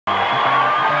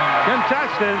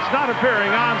contestants not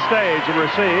appearing on stage will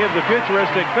receive the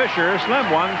futuristic Fisher Slim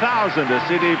 1000, a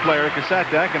CD player, cassette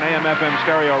deck, and AM/FM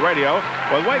stereo radio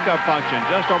with wake-up function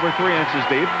just over 3 inches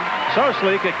deep. So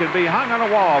sleek it can be hung on a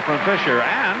wall from Fisher,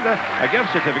 and a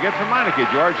gift certificate from Meineke.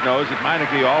 George knows that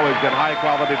Meineke always get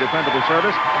high-quality, dependable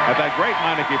service at that great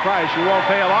Meineke price. You won't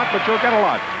pay a lot, but you'll get a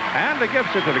lot. And a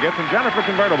gift certificate from Jennifer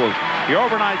Convertibles. Your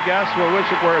overnight guests will wish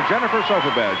it were a Jennifer sofa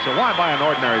bed. So why buy an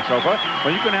ordinary sofa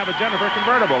when you can have a Jennifer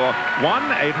convertible?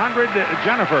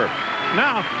 1-800-JENNIFER.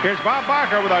 Now, here's Bob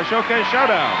Barker with our Showcase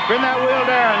Showdown. Spin that wheel,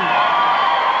 Darren.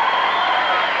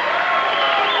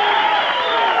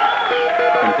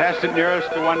 Contestant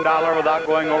nearest to $1 without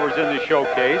going over is in the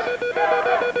showcase.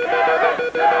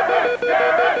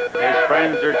 His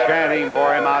friends are chanting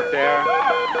for him out there.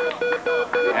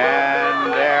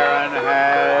 And Darren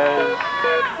has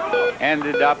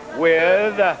ended up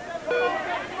with 70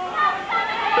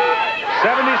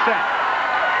 cents.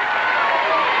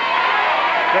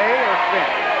 Stay or spin?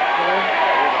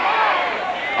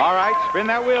 All right, spin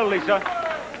that wheel, Lisa.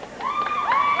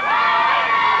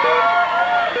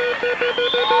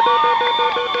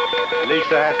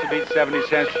 Lisa has to beat 70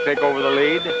 cents to take over the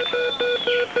lead.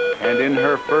 And in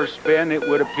her first spin, it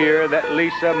would appear that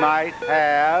Lisa might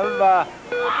have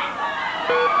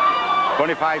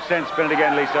 25 cents. Spin it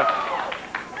again, Lisa.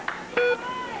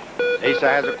 Lisa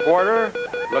has a quarter,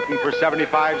 looking for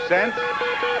 75 cents.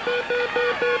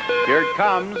 Here it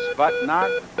comes, but not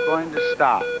going to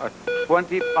stop. A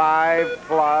 25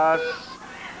 plus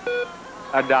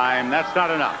a dime. That's not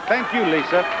enough. Thank you,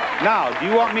 Lisa. Now, do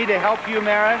you want me to help you,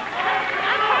 Mara?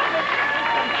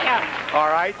 Yeah. All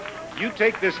right. You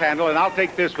take this handle, and I'll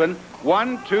take this one.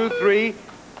 1, 2, 3,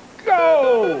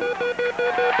 go!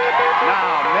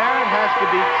 Now, Merritt has to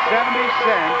beat 70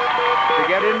 cents to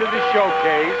get into the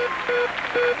showcase.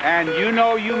 And you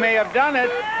know you may have done it.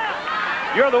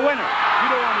 You're the winner. You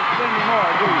don't want to spin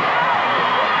anymore, do you?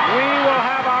 We will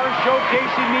have our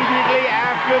showcase immediately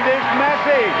after this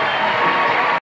message.